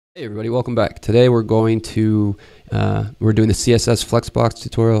Hey everybody, welcome back. Today we're doing the CSS Flexbox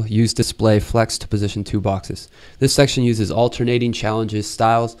tutorial. Use display flex to position two boxes. This section uses alternating challenges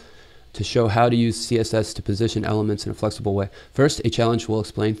styles to show how to use CSS to position elements in a flexible way. First, a challenge will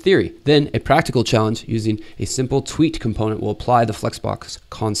explain theory. Then, a practical challenge using a simple tweaked component will apply the Flexbox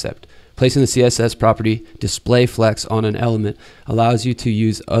concept. Placing the CSS property display flex on an element allows you to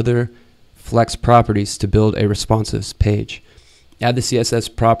use other flex properties to build a responsive page. Add the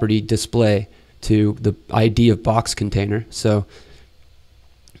CSS property display to the ID of box container. So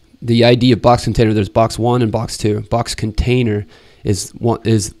the ID of box container, there's box 1 and box 2. Box container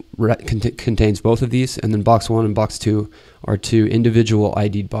contains both of these, and then box 1 and box 2 are two individual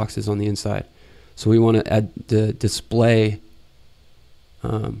ID'd boxes on the inside. So we want to add the display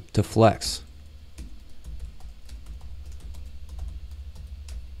to flex.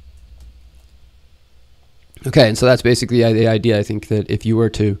 Okay, and so that's basically the idea. I think that if you were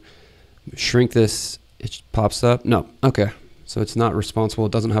to shrink this, it pops up. No, okay, so it's not responsible.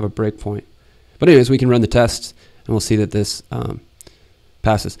 It doesn't have a breakpoint. But anyways, we can run the test, and we'll see that this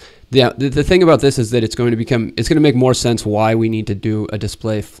passes. The thing about this is that it's going to make more sense why we need to do a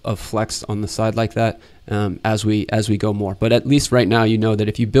display of flex on the side like that as we go more. But at least right now, you know that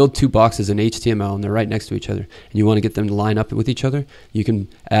if you build two boxes in HTML and they're right next to each other, and you want to get them to line up with each other, you can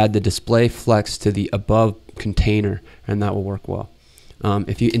add the display flex to the above container, and that will work well.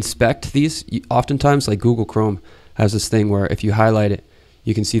 If you inspect these, oftentimes, like Google Chrome has this thing where if you highlight it,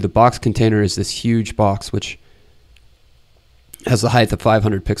 you can see the box container is this huge box which has the height of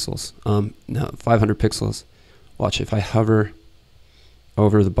 500 pixels. No, 500 pixels. Watch, if I hover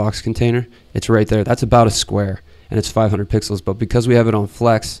over the box container, it's right there. That's about a square, and it's 500 pixels. But because we have it on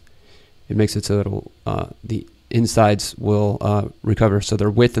flex, it makes it so that the insides will recover. So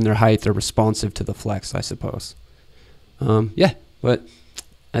their width and their height are responsive to the flex, I suppose. Yeah, but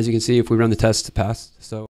as you can see, if we run the test, it passed. So